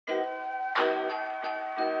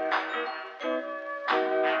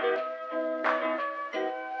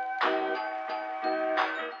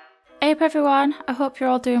Hey up everyone, I hope you're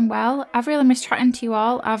all doing well. I've really missed chatting to you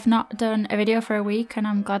all. I've not done a video for a week and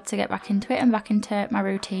I'm glad to get back into it and back into my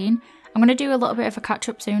routine. I'm going to do a little bit of a catch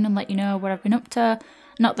up soon and let you know what I've been up to.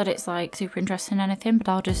 Not that it's like super interesting or anything, but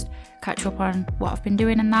I'll just catch up on what I've been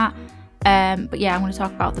doing and that. But yeah, I'm going to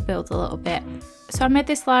talk about the build a little bit. So I made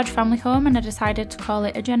this large family home and I decided to call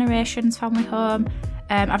it a Generations family home.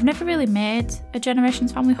 I've never really made a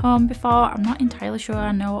Generations family home before. I'm not entirely sure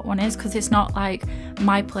I know what one is because it's not like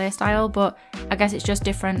my playstyle, but I guess it's just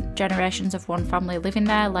different generations of one family living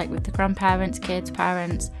there, like with the grandparents, kids,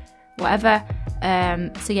 parents, whatever.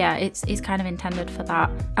 So yeah, it's kind of intended for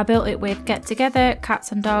that. I built it with Get Together,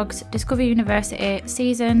 Cats and Dogs, Discover University,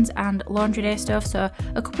 Seasons and Laundry Day stuff, so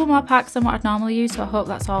a couple more packs than what I'd normally use, so I hope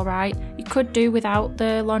that's alright. You could do without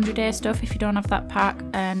the Laundry Day stuff if you don't have that pack,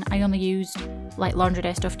 and I only used like Laundry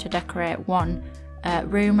Day stuff to decorate one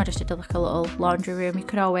room. I just did like a little laundry room. You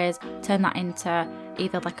could always turn that into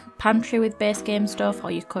either like a pantry with base game stuff,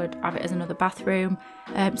 or you could have it as another bathroom.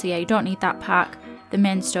 So yeah, you don't need that pack. The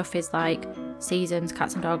main stuff is like Seasons,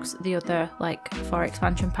 Cats and Dogs, the other like 4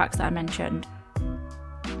 expansion packs that I mentioned.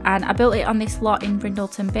 And I built it on this lot in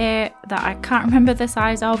Brindleton Bay that I can't remember the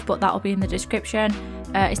size of, but that'll be in the description.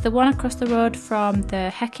 It's the one across the road from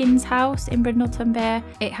the Heckins house in Brindleton Bay.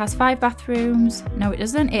 It has 5 bathrooms. No, it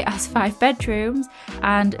doesn't. It has 5 bedrooms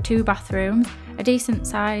and 2 bathrooms, a decent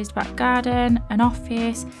sized back garden, an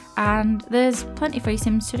office, and there's plenty for your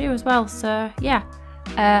Sims to do as well. So yeah,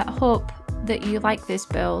 I hope that you like this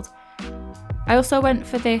build. I also went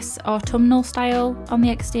for this autumnal style on the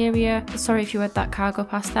exterior. Sorry if you heard that car go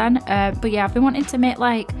past then. But yeah, I've been wanting to make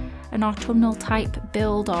like an autumnal type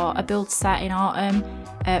build or a build set in autumn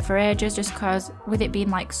for ages, just because with it being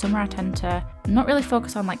like summer, I tend to not really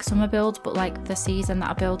focus on like summer builds, but like the season that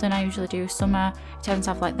I build in, I usually do summer. It tends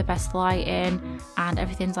to have like the best lighting and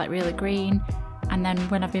everything's like really green. And then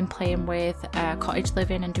when I've been playing with cottage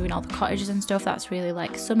living and doing all the cottages and stuff, that's really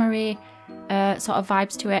like summery sort of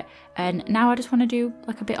vibes to it. And now I just want to do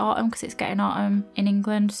like a bit autumn because it's getting autumn in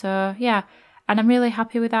England. So yeah, and I'm really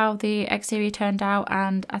happy with how the exterior turned out,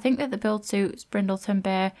 and I think that the build suits Brindleton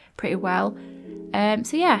Bay pretty well.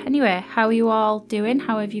 So yeah, anyway, how are you all doing?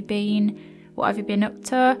 How have you been? What have you been up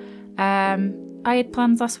to? I had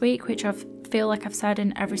plans last week, which I feel like I've said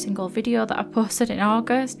in every single video that I've posted in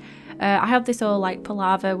August. I had this all like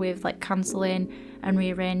palaver with like cancelling and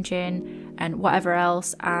rearranging and whatever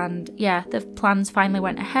else, and yeah, the plans finally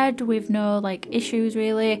went ahead with no like issues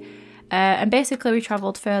really. And basically we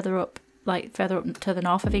travelled further up to the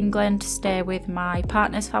north of England to stay with my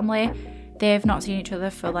partner's family. They've not seen each other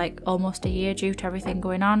for like almost a year due to everything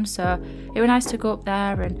going on, so it was nice to go up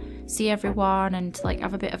there and see everyone and to like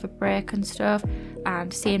have a bit of a break and stuff,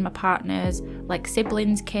 and seeing my partner's like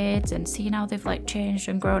siblings' kids and seeing how they've like changed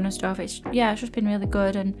and grown and stuff. It's just been really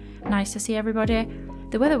good and nice to see everybody.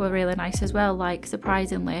 The weather were really nice as well, like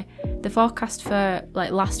surprisingly. The forecast for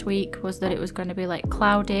like last week was that it was going to be like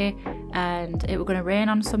cloudy and it was going to rain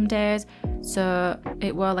on some days, so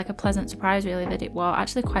it was like a pleasant surprise really that it was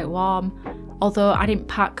actually quite warm, although I didn't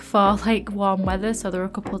pack for like warm weather, so there were a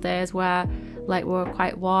couple of days where like we were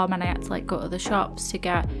quite warm and I had to like go to the shops to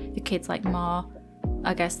get the kids like more,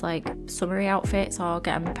 I guess, like summery outfits or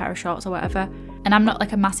get them a pair of shorts or whatever. And I'm not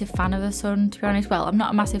like a massive fan of the sun, to be honest. Well, I'm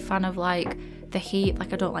not a massive fan of like the heat,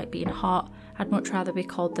 like I don't like being hot. I'd much rather be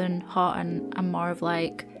cold than hot, and I'm more of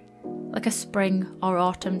like a spring or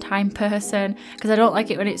autumn time person, because I don't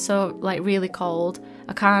like it when it's so like really cold.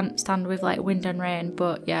 I can't stand with like wind and rain.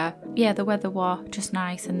 But yeah, the weather was just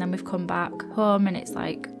nice, and then we've come back home and it's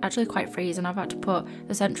like actually quite freezing. I've had to put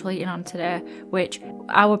the central heating on today, which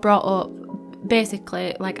I was brought up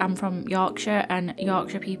basically, like I'm from Yorkshire, and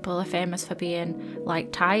Yorkshire people are famous for being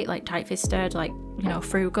like tight-fisted, like, you know,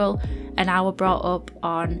 frugal, and I was brought up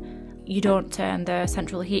on you don't turn the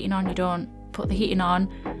central heating on, you don't put the heating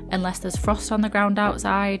on unless there's frost on the ground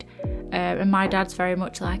outside. And my dad's very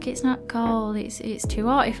much like, it's not cold, it's too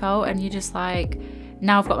hot if out, and you're just like,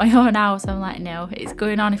 now I've got my own house, I'm like, no, it's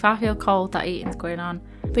going on. If I feel cold, that heating's going on.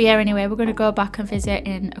 But yeah, anyway, we're going to go back and visit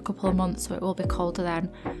in a couple of months, so it will be colder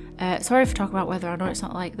then. Sorry for talking about weather, I know it's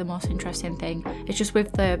not like the most interesting thing. It's just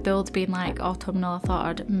with the build being like autumnal, I thought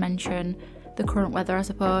I'd mention the current weather, I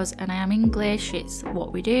suppose, and I am English, it's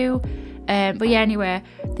what we do. But yeah, anyway,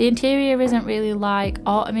 the interior isn't really like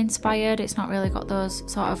autumn inspired. It's not really got those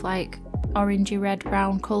sort of like orangey red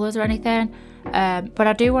brown colours or anything. But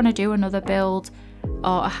I do want to do another build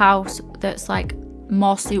or a house that's like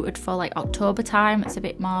more suited for like October time. It's a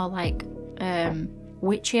bit more like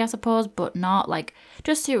witchy, I suppose, but not like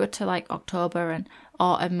just suited to like October and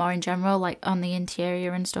autumn more in general, like on the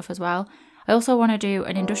interior and stuff as well. I also want to do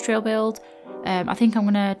an industrial build. I think I'm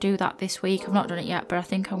going to do that this week. I've not done it yet, but I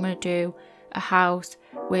think I'm going to do a house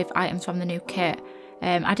with items from the new kit.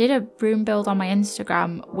 I did a room build on my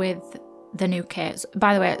Instagram with the new kits.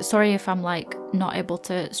 By the way, sorry if I'm like not able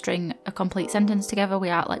to string a complete sentence together. We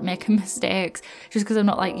are like making mistakes just because I'm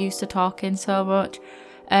not like used to talking so much.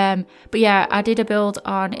 But yeah, I did a build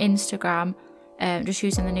on Instagram just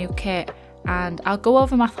using the new kit, and I'll go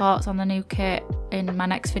over my thoughts on the new kit in my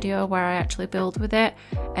next video where I actually build with it.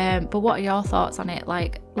 But what are your thoughts on it?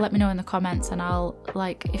 Like, let me know in the comments, and I'll,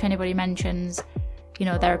 like, if anybody mentions, you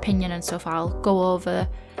know, their opinion and stuff, I'll go over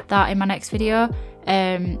that in my next video.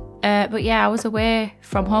 But yeah, I was away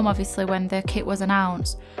from home obviously when the kit was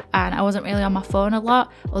announced, and I wasn't really on my phone a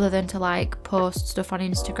lot other than to like post stuff on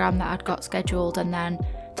Instagram that I'd got scheduled, and then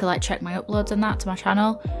to like check my uploads and that to my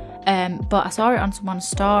channel. But I saw it on someone's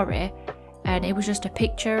story, and it was just a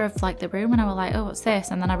picture of like the room, and I was like, oh, what's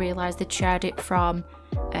this? And then I realised they'd shared it from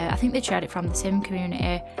I think they shared it from the Sim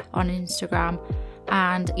community on Instagram.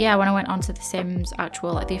 And yeah, when I went onto the Sims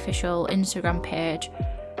actual, like the official Instagram page,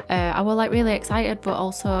 I was like really excited but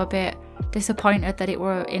also a bit disappointed that it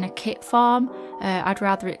were in a kit form. I'd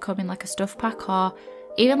rather it come in like a stuff pack, or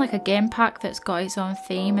even like a game pack that's got its own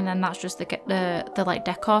theme, and then that's just the like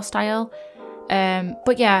decor style.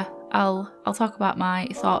 But yeah, I'll talk about my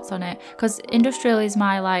thoughts on it, because industrial is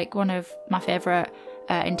my like one of my favourite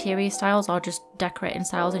interior styles, or just decorating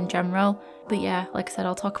styles in general. But yeah, like I said,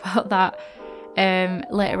 I'll talk about that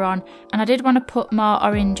later on. And I did want to put more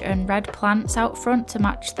orange and red plants out front to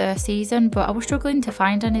match the season, but I was struggling to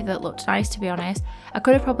find any that looked nice, to be honest. I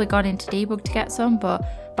could have probably gone into debug to get some,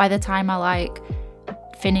 but by the time I like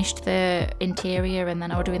finished the interior and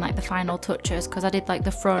then I was doing like the final touches, because I did like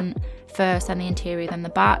the front first and the interior then the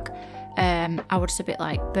back, I was just a bit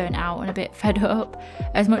like burnt out and a bit fed up.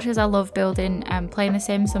 As much as I love building and playing the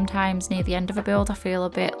Sims, sometimes near the end of a build I feel a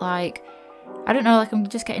bit like, I don't know, like I'm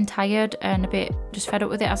just getting tired and a bit just fed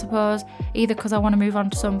up with it, I suppose. Either because I want to move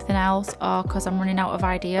on to something else, or because I'm running out of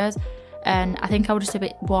ideas. And I think I was just a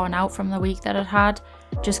bit worn out from the week that I'd had,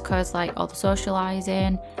 just because like all the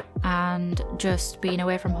socialising and just being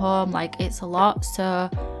away from home, like it's a lot. So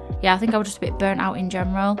yeah, I think I was just a bit burnt out in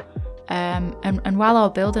general. And while I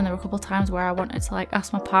was building, there were a couple of times where I wanted to like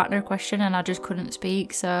ask my partner a question and I just couldn't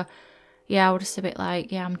speak. So yeah, I was just a bit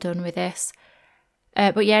like, yeah, I'm done with this.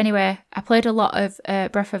 But yeah, anyway, I played a lot of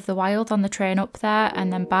Breath of the Wild on the train up there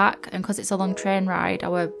and then back, and because it's a long train ride, I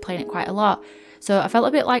was playing it quite a lot. So I felt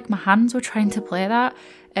a bit like my hands were trying to play that.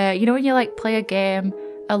 You know when you like play a game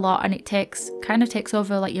a lot and it kind of takes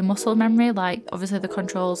over like your muscle memory, like obviously the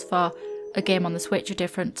controls for a game on the Switch are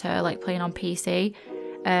different to like playing on PC.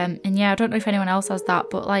 And yeah, I don't know if anyone else has that,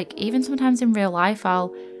 but like even sometimes in real life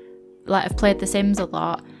I'll like, I've played The Sims a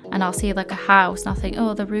lot and I'll see like a house and I'll think,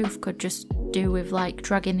 oh, the roof could just do with like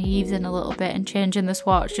dragging the eaves in a little bit and changing the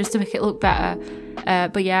swatch just to make it look better.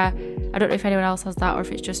 But yeah, I don't know if anyone else has that or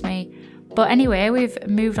if it's just me. But anyway, we've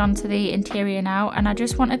moved on to the interior now, and I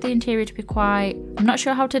just wanted the interior to be quite, I'm not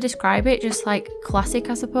sure how to describe it, just like classic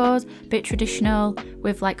I suppose, bit traditional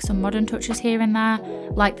with like some modern touches here and there.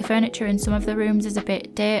 Like the furniture in some of the rooms is a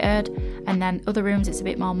bit dated, and then other rooms it's a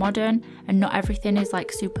bit more modern, and not everything is like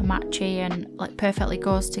super matchy and like perfectly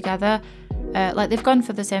goes together. Like they've gone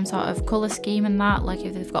for the same sort of colour scheme and that, like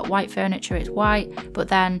if they've got white furniture it's white, but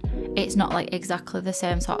then it's not like exactly the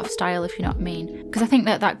same sort of style, if you know what I mean. Because I think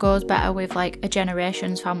that goes better with like a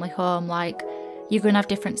generations family home. Like you're going to have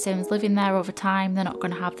different Sims living there over time, they're not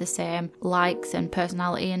going to have the same likes and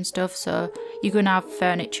personality and stuff, so you're going to have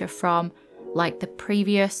furniture from like the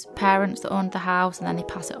previous parents that owned the house and then they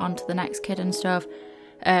pass it on to the next kid and stuff.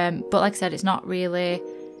 But like I said, it's not really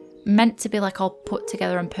meant to be like all put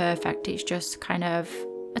together and perfect. It's just kind of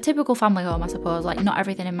a typical family home, I suppose. Like not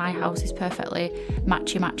everything in my house is perfectly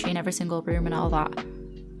matchy in every single room and all that.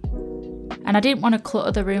 And I didn't want to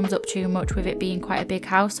clutter the rooms up too much with it being quite a big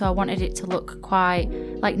house, so I wanted it to look quite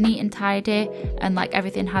like neat and tidy and like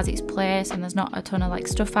everything has its place and there's not a ton of like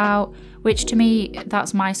stuff out, which to me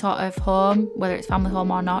that's my sort of home, whether it's family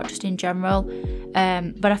home or not, just in general.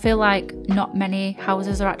 But I feel like not many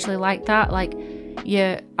houses are actually like that. Like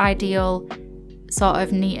your ideal sort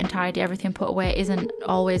of neat and tidy, everything put away isn't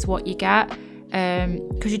always what you get,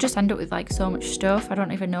 because you just end up with like so much stuff. I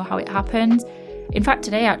don't even know how it happens. In fact,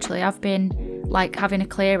 today actually I've been like having a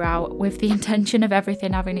clear out with the intention of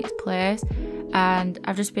everything having its place, and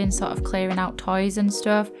I've just been sort of clearing out toys and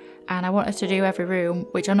stuff, and I wanted to do every room,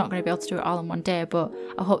 which I'm not going to be able to do it all in one day, but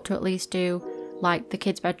I hope to at least do like the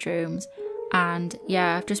kids' bedrooms. And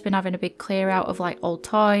yeah, I've just been having a big clear out of like old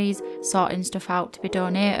toys, sorting stuff out to be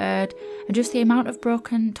donated, and just the amount of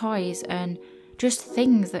broken toys and just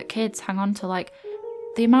things that kids hang on to, like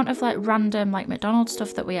the amount of like random like McDonald's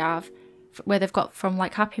stuff that we have where they've got from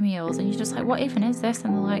like Happy Meals, and you're just like, what even is this?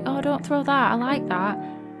 And they're like, oh, don't throw that, I like that.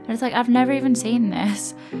 And it's like, I've never even seen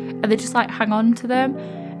this. And they just like hang on to them,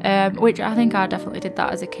 which I think I definitely did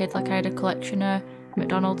that as a kid. Like I had a collection of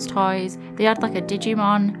McDonald's toys. They had like a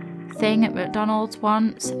Digimon thing at McDonald's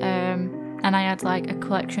once, and I had like a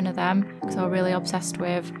collection of them because I was really obsessed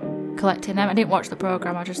with collecting them. I didn't watch the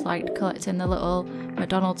programme, I just liked collecting the little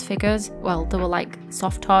McDonald's figures. Well, they were like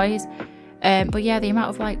soft toys. But yeah, the amount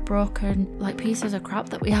of like broken like pieces of crap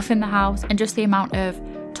that we have in the house, and just the amount of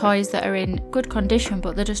toys that are in good condition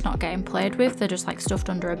but they're just not getting played with. They're just like stuffed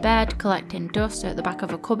under a bed, collecting dust at the back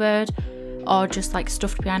of a cupboard, or just like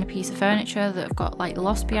stuffed behind a piece of furniture that have got like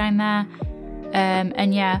lost behind there.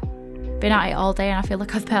 And yeah, been at it all day and I feel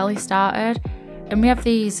like I've barely started. And we have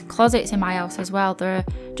these closets in my house as well. They're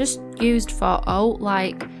just used for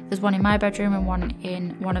like there's one in my bedroom and one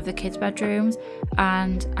in one of the kids' bedrooms,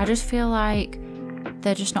 and I just feel like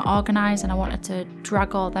they're just not organised, and I wanted to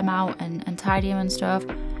drag all them out and tidy them and stuff.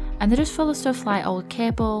 And they're just full of stuff like old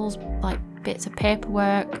cables, like bits of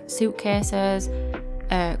paperwork, suitcases,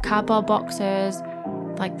 cardboard boxes,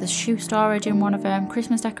 like the shoe storage in one of them,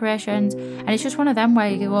 Christmas decorations. And it's just one of them where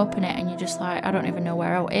you open it and you're just like, I don't even know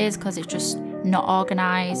where it is because it's just not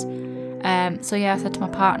organised. So yeah, I said to my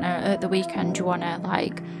partner at the weekend, do you want to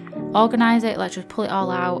like organise it? Let's just pull it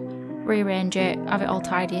all out, rearrange it, have it all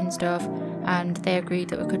tidy and stuff. And they agreed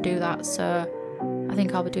that we could do that, so I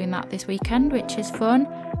think I'll be doing that this weekend, which is fun.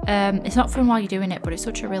 It's not fun while you're doing it, but it's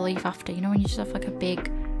such a relief after, you know, when you just have like a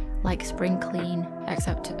big like spring clean,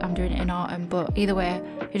 except I'm doing it in autumn. But either way,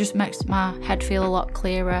 it just makes my head feel a lot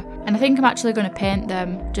clearer. And I think I'm actually going to paint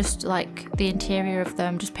them, just like the interior of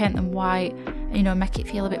them, just paint them white, you know, make it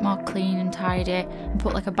feel a bit more clean and tidy, and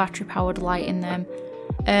put like a battery powered light in them.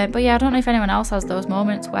 But yeah, I don't know if anyone else has those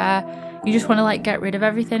moments where you just want to like get rid of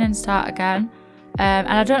everything and start again. And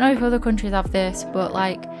I don't know if other countries have this, but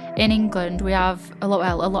like in England we have a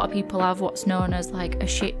lot of people have what's known as like a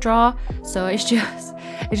shit drawer. So it's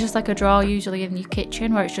just like a drawer usually in your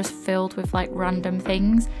kitchen where it's just filled with like random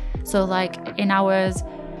things. So like in ours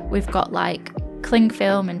we've got like cling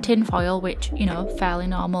film and tin foil, which, you know, fairly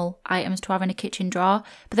normal items to have in a kitchen drawer.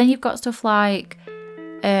 But then you've got stuff like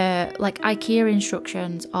IKEA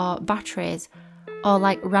instructions, or batteries, or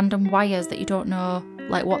like random wires that you don't know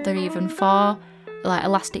like what they're even for, like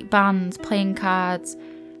elastic bands, playing cards,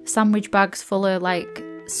 sandwich bags full of like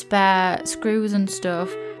spare screws and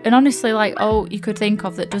stuff. And honestly, like all you could think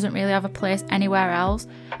of that doesn't really have a place anywhere else,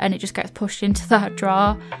 and it just gets pushed into that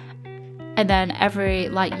drawer. And then every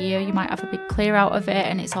like year you might have a big clear out of it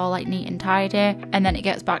and it's all like neat and tidy, and then it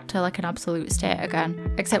gets back to like an absolute state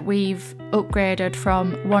again. Except we've upgraded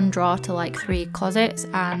from one drawer to like 3 closets,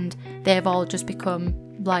 and they've all just become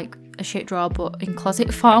like a shit drawer but in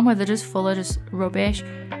closet form, where they're just full of just rubbish.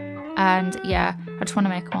 And yeah, I just want to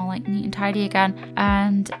make them all like neat and tidy again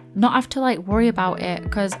and not have to like worry about it,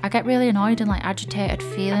 because I get really annoyed and like agitated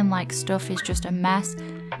feeling like stuff is just a mess,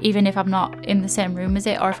 even if I'm not in the same room as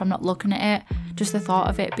it, or if I'm not looking at it. Just the thought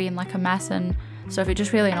of it being like a mess and stuff, it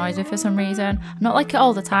just really annoys me for some reason. I'm not like it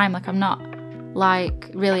all the time, like I'm not like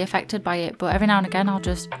really affected by it, but every now and again I'll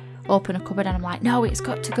just open a cupboard and I'm like, no, it's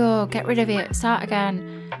got to go, get rid of it, start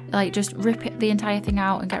again, like just rip it, the entire thing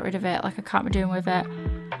out and get rid of it, like I can't be doing with it.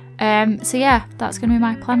 So yeah, that's going to be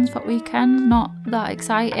my plans for weekend. Not that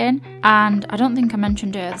exciting, and I don't think I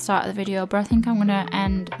mentioned it at the start of the video, but I think I'm going to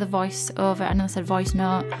end the voiceover, I know I said voice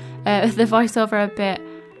note, the voiceover a bit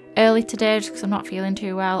early today just because I'm not feeling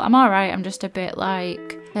too well. I'm alright, I'm just a bit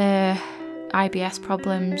like IBS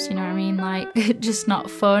problems, you know what I mean, like just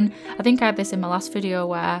not fun. I think I had this in my last video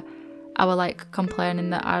where I was like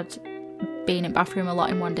complaining that I'd been in bathroom a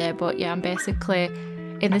lot in one day, but yeah, I'm basically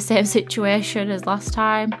in the same situation as last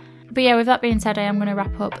time. But yeah, with that being said, I am going to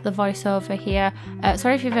wrap up the voiceover here.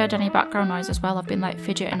 Sorry if you've heard any background noise as well. I've been like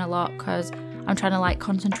fidgeting a lot because I'm trying to like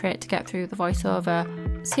concentrate to get through the voiceover.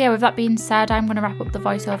 So yeah, with that being said, I'm going to wrap up the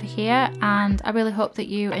voiceover here, and I really hope that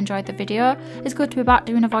you enjoyed the video. It's good to be back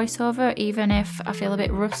doing a voiceover, even if I feel a bit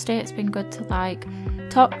rusty. It's been good to like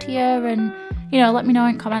talk to you and, you know, let me know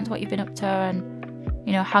in comments what you've been up to and,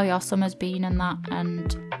 you know, how your summer's been and that,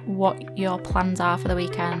 and what your plans are for the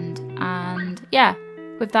weekend. And yeah,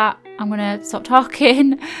 with that, I'm gonna stop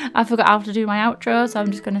talking. I forgot how to do my outro, so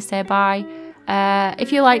I'm just gonna say bye.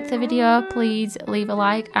 If you liked the video, please leave a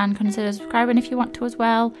like and consider subscribing if you want to as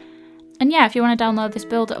well. And yeah, if you want to download this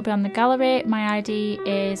build, it'll be on the gallery. My ID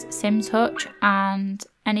is SimsHutch, and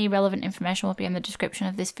any relevant information will be in the description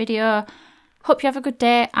of this video. Hope you have a good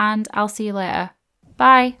day, and I'll see you later.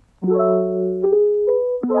 Bye.